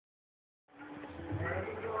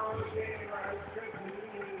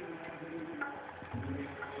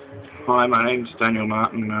Hi, my name's Daniel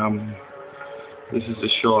Martin. This is a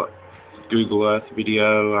short Google Earth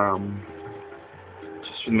video,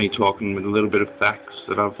 just with me talking with a little bit of facts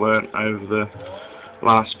that I've learnt over the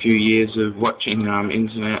last few years of watching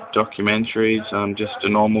internet documentaries. I'm just a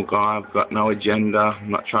normal guy. I've got no agenda.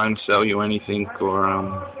 I'm not trying to sell you anything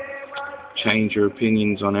or change your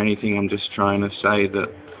opinions on anything. I'm just trying to say that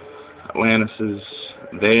Atlantis is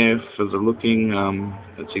there for the looking.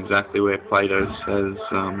 That's exactly where Plato says.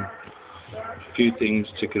 A few things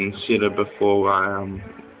to consider before I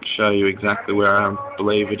show you exactly where I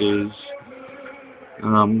believe it is.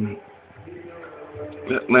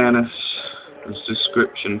 Atlantis'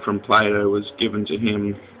 description from Plato was given to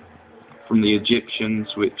him from the Egyptians,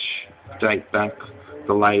 which date back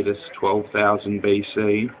the latest 12,000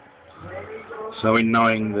 BC. So in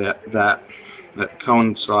knowing that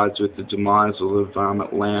coincides with the demise of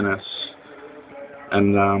Atlantis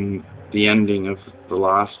and the ending of the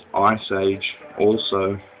last ice age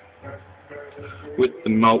also, with the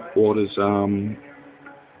meltwaters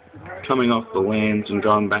coming off the lands and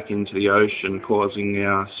going back into the ocean, causing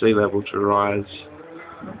sea level to rise.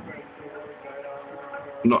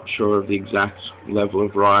 I'm not sure of the exact level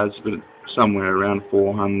of rise, but somewhere around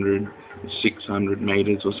 400, 600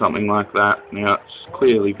 meters or something like that. Now it's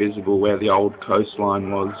clearly visible where the old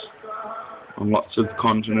coastline was on lots of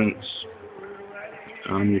continents.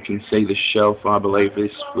 You can see the shelf. I believe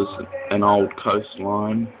this was an old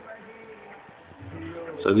coastline.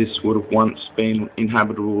 So this would have once been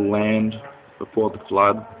inhabitable land before the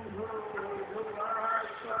flood.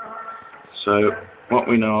 So what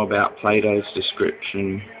we know about Plato's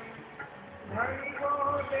description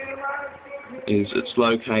is it's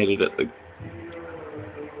located at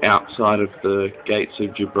the outside of the gates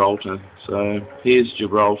of Gibraltar. So here's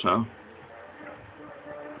Gibraltar.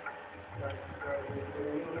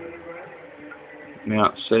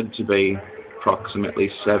 Now it's said to be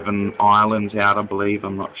approximately 7 islands out, I believe.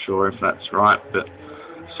 I'm not sure if that's right, but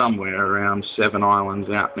somewhere around 7 islands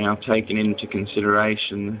out. Now, taking into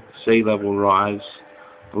consideration sea level rise,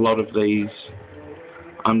 a lot of these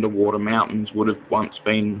underwater mountains would have once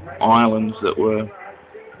been islands that were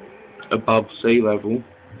above sea level.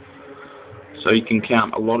 So you can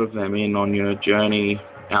count a lot of them in on your journey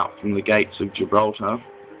out from the gates of Gibraltar.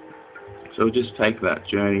 So we'll just take that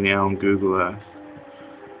journey now on Google Earth.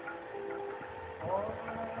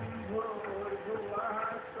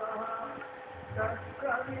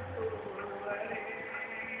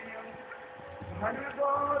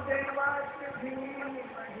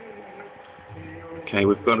 Okay,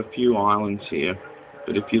 we've got a few islands here,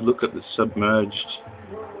 but if you look at the submerged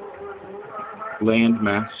land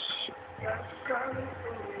mass,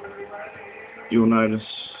 you'll notice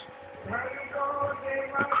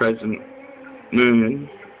a crescent moon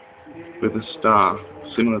with a star,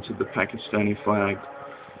 similar to the Pakistani flag.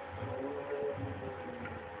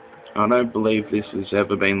 I don't believe this has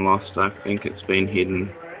ever been lost. I think it's been hidden.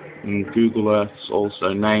 And Google Earth's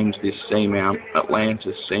also named this seamount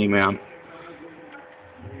Atlantis Seamount,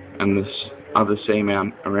 and this other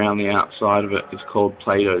seamount around the outside of it is called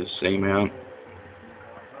Plato's Seamount.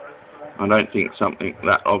 I don't think something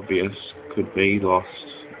that obvious could be lost.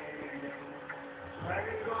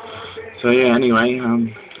 So yeah, anyway,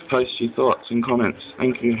 post your thoughts and comments.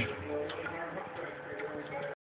 Thank you.